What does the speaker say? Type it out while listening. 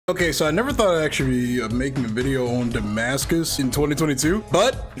Okay, so I never thought I'd actually be making a video on Damascus in 2022,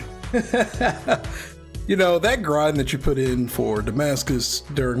 but you know, that grind that you put in for Damascus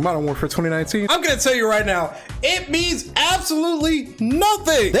during Modern Warfare 2019, I'm gonna tell you right now, it means absolutely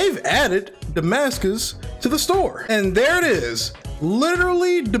nothing. They've added Damascus to the store, and there it is,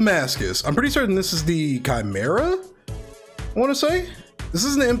 literally Damascus. I'm pretty certain this is the Chimera, I wanna say. This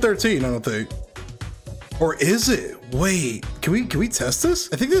isn't the M13, I don't think. Or is it? Wait, can we test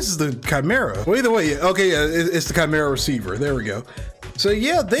this? I think this is the Chimera. Well, either way, okay, yeah, it's the Chimera receiver. There we go. So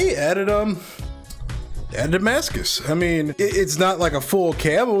yeah, they added Damascus. I mean, it's not like a full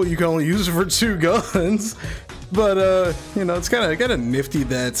camo. You can only use it for 2 guns. But you know, it's kind of nifty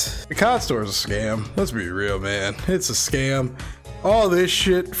that the COD store is a scam. Let's be real, man. It's a scam. All this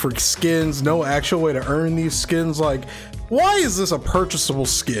shit for skins, no actual way to earn these skins. Like, why is this a purchasable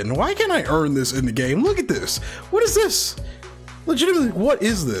skin? Why can't I earn this in the game? Look at this. What is this? Legitimately, what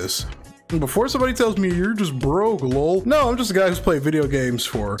is this? And before somebody tells me you're just broke, lol. No, I'm just a guy who's played video games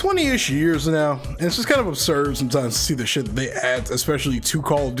for 20-ish years now. And it's just kind of absurd sometimes to see the shit that they add, especially to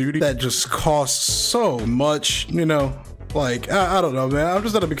Call of Duty, that just costs so much, you know? Like, I don't know, man. I'm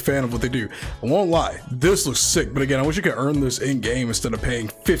just not a big fan of what they do. I won't lie. This looks sick, but again, I wish you could earn this in game instead of paying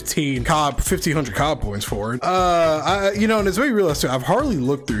 1,500 COD points for it. You know, and it's very realistic. I've hardly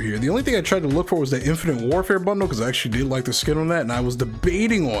looked through here. The only thing I tried to look for was the Infinite Warfare bundle, because I actually did like the skin on that, and I was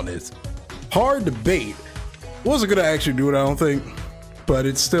debating on it. Hard debate. Wasn't gonna actually do it, I don't think, but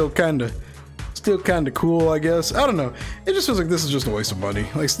it's still kind of cool, I guess. I don't know. It just feels like this is just a waste of money.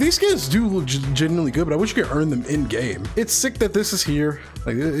 Like, these skins do look genuinely good, but I wish you could earn them in game. It's sick that this is here.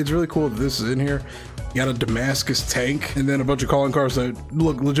 Like, it's really cool that this is in here. You got a Damascus tank, and then a bunch of calling cards that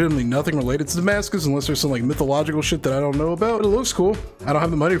look legitimately nothing related to Damascus, unless there's some like mythological shit that I don't know about. But it looks cool. I don't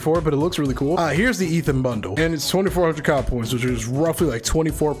have the money for it, but it looks really cool. Here's the Ethan bundle, and it's 2,400 COD points, which is roughly like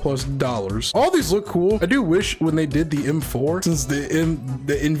 $24+. All these look cool. I do wish when they did the M4, since the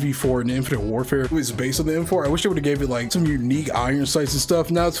NV4 and Infinite Warfare was based on the M4, I wish they would have gave it like some unique iron sights and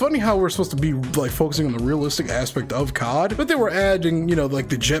stuff. Now it's funny how we're supposed to be like focusing on the realistic aspect of COD, but they were adding, you know, like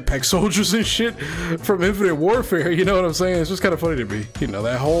the jetpack soldiers and shit from Infinite Warfare, you know what I'm saying? It's just kind of funny to me, you know,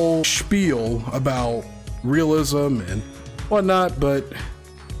 that whole spiel about realism and whatnot, but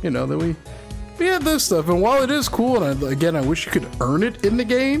you know, then we had this stuff, and while it is cool, and again, I wish you could earn it in the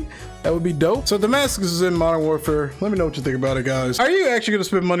game, that would be dope. So Damascus is in Modern Warfare. Let me know what you think about it, guys. Are you actually gonna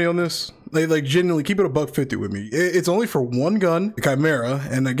spend money on this? Like genuinely, keep it $150 with me. It's only for 1 gun, the Chimera,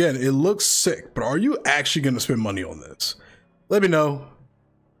 and again, it looks sick, but are you actually gonna spend money on this? Let me know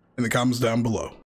in the comments down below.